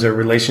firms or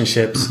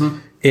relationships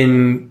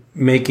in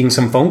making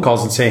some phone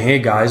calls and saying, hey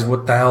guys,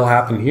 what the hell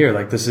happened here?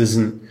 Like this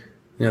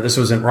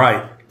wasn't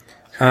right.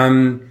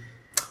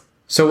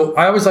 So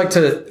I always like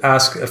to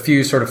ask a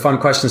few sort of fun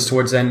questions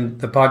towards the end of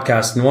the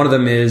podcast. And one of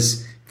them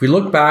is, if we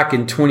look back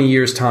in 20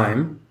 years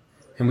time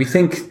and we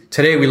think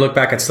today, we look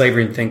back at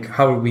slavery and think,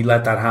 how would we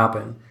let that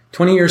happen?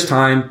 20 years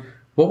time,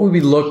 what would we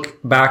look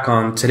back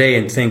on today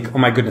and think, oh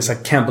my goodness, I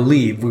can't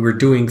believe we were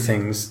doing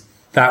things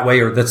that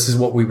way, or this is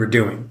what we were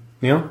doing,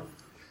 you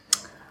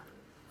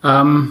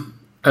know?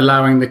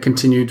 Allowing the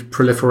continued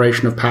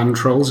proliferation of patent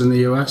trolls in the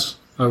US,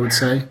 I would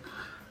say.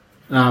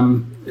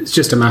 It's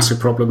just a massive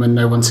problem, and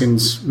no one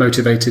seems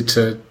motivated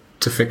to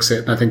fix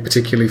it. I think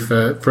particularly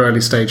for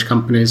early stage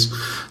companies,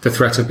 the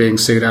threat of being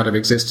sued out of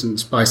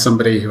existence by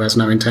somebody who has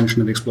no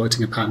intention of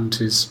exploiting a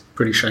patent is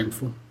pretty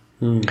shameful.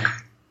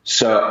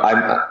 So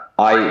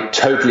I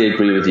totally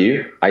agree with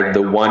you.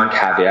 The one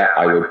caveat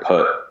I would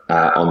put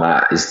on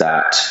that is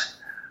that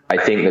I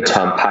think the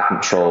term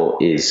patent troll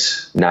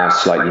is now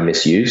slightly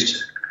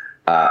misused.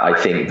 I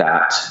think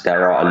that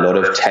there are a lot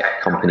of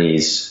tech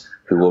companies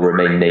who will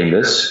remain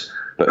nameless,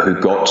 but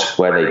who got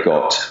where they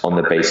got on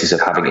the basis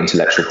of having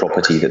intellectual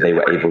property that they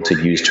were able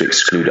to use to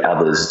exclude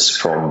others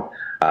from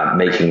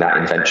making that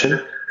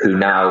invention, who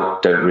now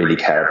don't really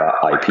care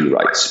about IP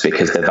rights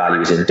because their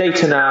value is in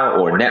data now,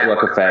 or in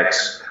network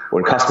effects, or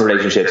in customer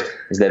relationships,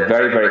 is they're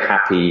very, very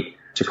happy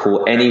to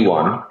call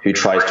anyone who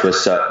tries to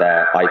assert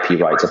their IP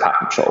rights a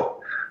patent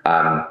troll.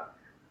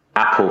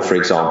 Apple, for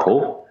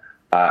example,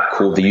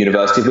 called the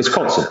University of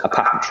Wisconsin a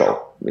patent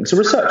troll. It's a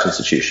research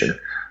institution.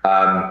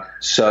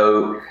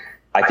 So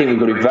I think we've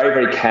got to be very,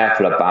 very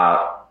careful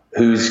about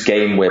whose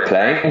game we're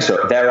playing.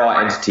 So there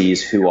are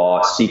entities who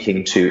are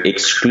seeking to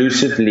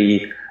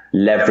exclusively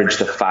leverage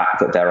the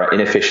fact that there are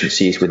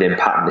inefficiencies within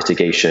patent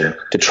litigation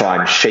to try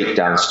and shake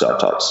down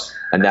startups.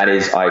 And that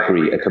is, I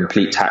agree, a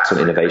complete tax on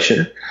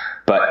innovation.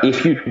 But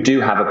if you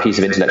do have a piece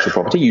of intellectual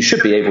property, you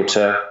should be able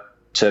to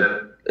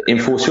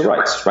enforce your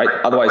rights, right?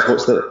 Otherwise,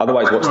 what's the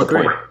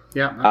point?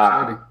 Yeah,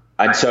 absolutely.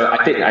 And so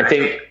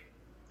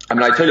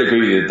I totally agree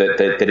with you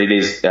that it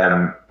is,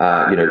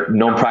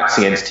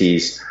 non-practicing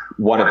entities.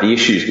 One of the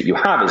issues that you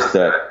have is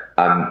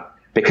that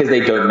because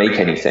they don't make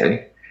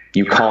anything,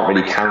 you can't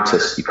really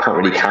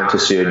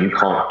countersue, and you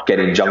can't get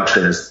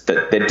injunctions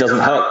that doesn't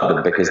hurt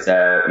them because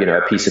they're,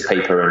 a piece of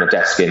paper and a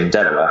desk in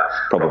Delaware,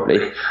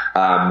 probably.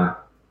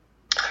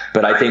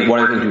 But I think one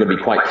of the things we've got to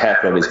be quite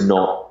careful of is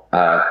not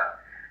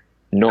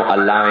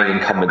allowing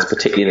incumbents,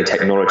 particularly in the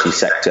technology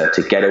sector,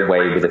 to get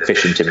away with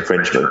efficient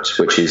infringement,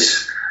 which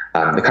is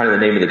the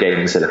name of the game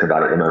in Silicon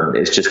Valley at the moment.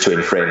 Is just to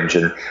infringe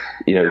and,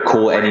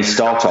 call any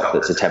startup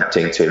that's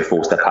attempting to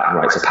enforce their patent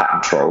rights a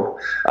patent troll,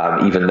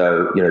 even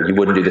though, you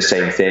wouldn't do the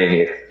same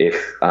thing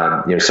if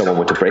someone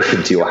were to break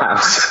into your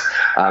house.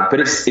 But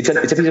it's a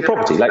piece of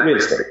property, like real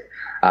estate.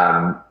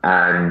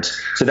 And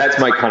so that's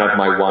my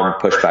one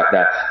pushback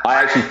there.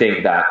 I actually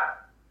think that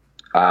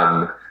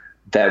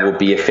there will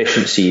be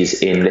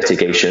efficiencies in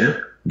litigation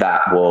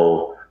that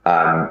will,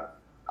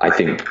 I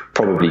think,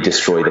 probably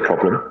destroy the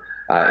problem,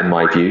 in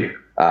my view,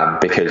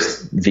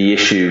 because the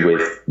issue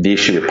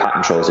with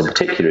patent trolls in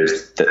particular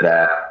is that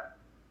they're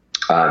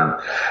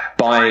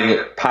buying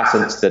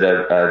patents that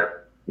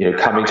are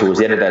coming towards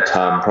the end of their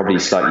term, probably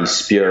slightly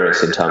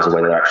spurious in terms of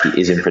whether there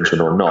actually is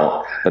infringement or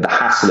not. But the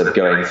hassle of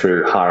going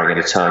through, hiring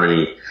an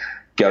attorney,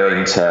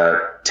 going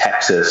to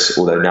Texas,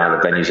 although now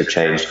the venues have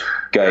changed,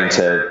 going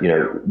to,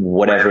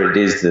 whatever it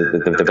is,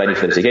 the venue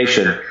for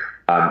litigation,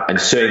 and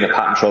suing the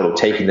patent troll or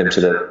taking them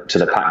to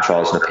the Patent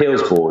Trials and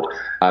Appeals Board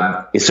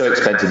is so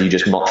expensive. You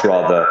just much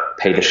rather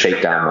pay the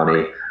shakedown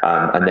money,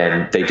 and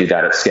then they do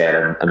that at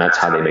scale, and that's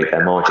how they make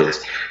their margins.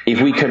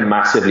 If we can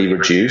massively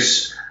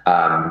reduce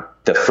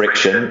the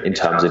friction in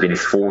terms of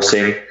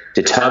enforcing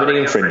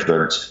determining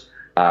infringement,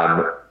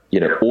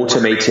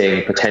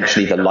 automating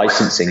potentially the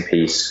licensing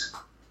piece,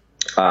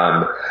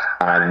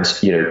 and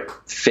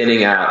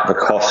thinning out the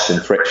costs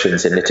and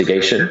frictions in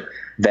litigation,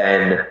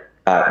 then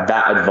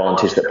that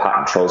advantage that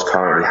patent trolls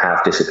currently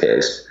have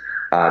disappears,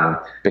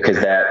 because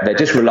they're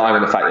just relying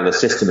on the fact that the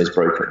system is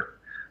broken.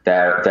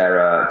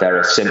 They're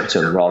a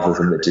symptom rather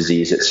than the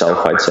disease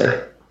itself, I'd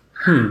say.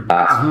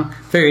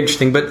 Very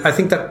interesting. But I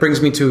think that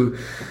brings me to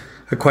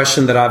a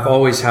question that I've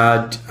always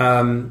had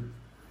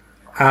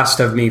asked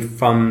of me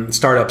from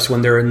startups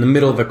when they're in the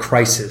middle of a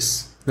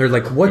crisis. They're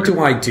like, what do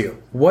I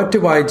do? What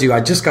do I do?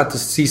 I just got the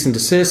cease and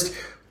desist,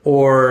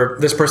 or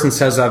this person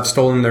says I've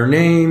stolen their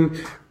name,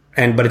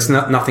 but it's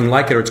nothing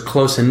like it, or it's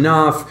close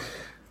enough.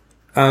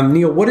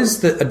 Neil, what is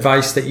the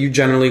advice that you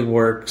generally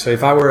work? So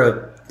if I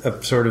were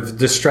a sort of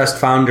distressed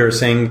founder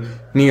saying,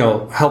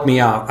 Neil, help me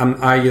out.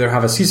 I either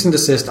have a cease and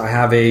desist, I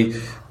have a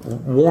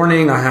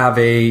warning,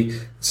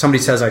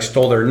 somebody says I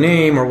stole their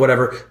name or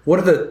whatever. What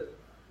are the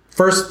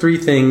first three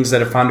things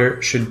that a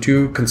founder should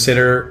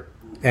consider,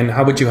 and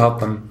how would you help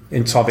them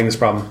in solving this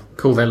problem?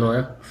 Call their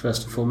lawyer,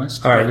 first and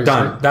foremost. All right,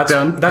 done. That's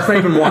not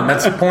even one.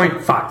 That's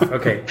 0.5.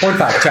 Okay,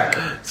 0.5, check.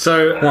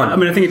 So,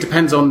 I think it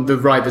depends on the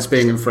right that's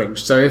being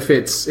infringed. So if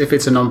it's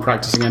a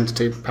non-practicing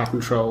entity,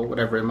 patent troll,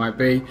 whatever it might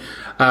be,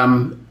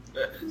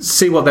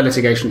 see what their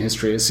litigation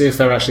history is. See if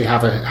they actually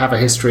have a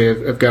history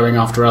of going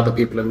after other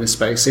people in this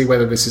space. See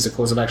whether this is a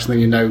cause of action, then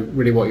you know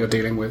really what you're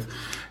dealing with.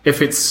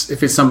 If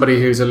it's somebody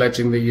who's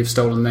alleging that you've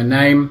stolen their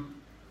name,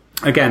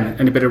 again,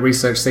 any bit of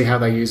research, see how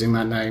they're using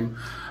that name.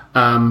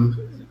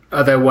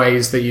 Are there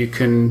ways that you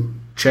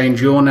can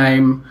change your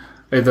name?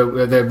 Are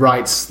there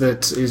rights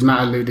that, as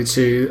Matt alluded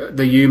to,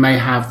 that you may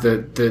have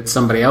that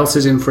somebody else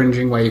is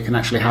infringing, where you can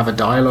actually have a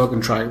dialogue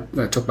and try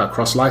talk about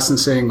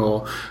cross-licensing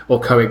or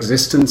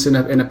coexistence in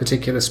a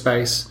particular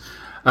space?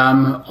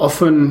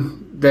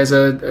 Often there's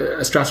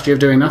a strategy of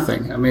doing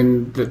nothing. I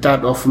mean,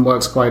 that often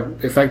works quite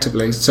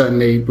effectively.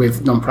 Certainly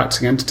with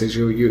non-practicing entities,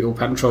 your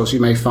patent trolls, you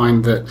may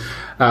find that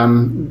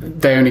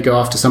they only go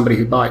after somebody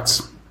who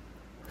bites.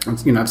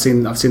 I've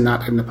seen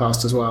that in the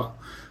past as well.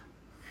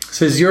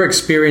 So is your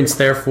experience,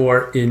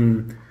 therefore,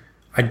 in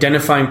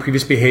identifying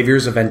previous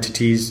behaviors of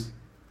entities,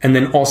 and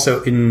then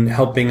also in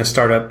helping a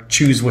startup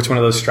choose which one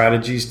of those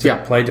strategies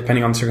to play,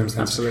 depending on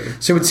circumstances? Absolutely.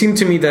 So it would seem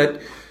to me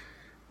that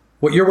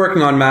what you're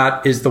working on,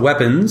 Matt, is the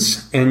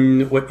weapons,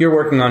 and what you're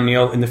working on,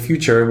 Neil, in the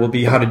future will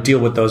be how to deal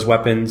with those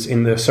weapons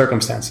in the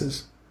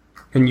circumstances.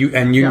 And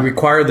you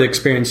require the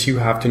experience you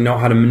have to know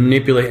how to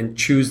manipulate and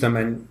choose them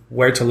and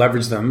where to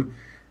leverage them.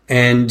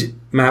 And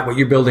Matt, what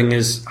you're building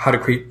is how to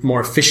create more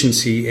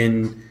efficiency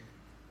in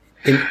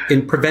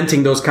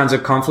preventing those kinds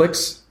of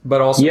conflicts,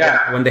 but also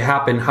when they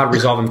happen, how to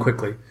resolve them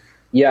quickly.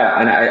 Yeah,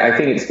 and I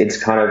think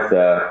it's kind of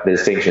the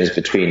distinctions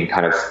between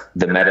kind of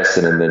the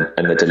medicine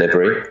and the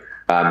delivery.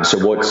 So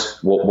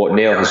what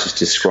Neil has just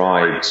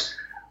described,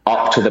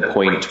 up to the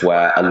point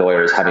where a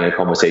lawyer is having a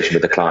conversation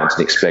with the client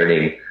and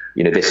explaining,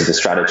 this is the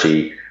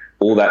strategy,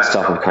 all that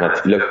stuff of kind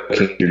of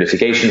looking through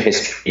litigation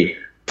history,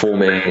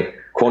 forming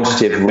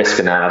quantitative risk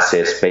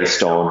analysis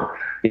based on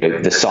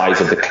the size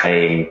of the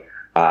claim,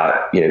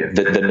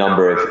 the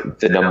number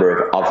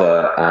of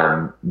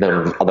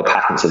other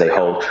patents that they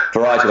hold,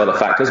 variety of other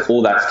factors.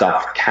 All that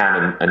stuff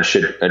can and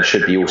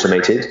should be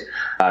automated.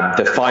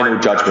 The final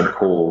judgment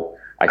call,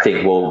 I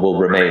think, will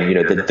remain.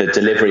 The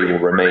delivery will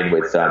remain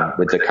with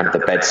the kind of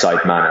the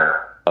bedside manner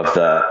of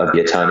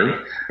the attorney,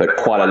 but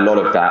quite a lot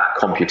of that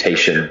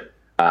computation,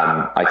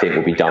 I think,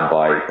 will be done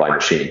by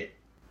machine.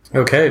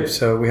 Okay,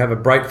 so we have a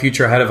bright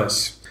future ahead of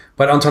us.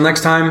 But until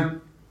next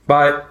time,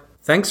 bye.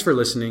 Thanks for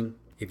listening.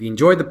 If you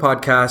enjoyed the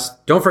podcast,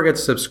 don't forget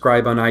to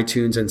subscribe on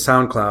iTunes and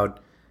SoundCloud,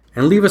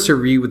 and leave us a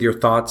review with your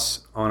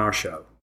thoughts on our show.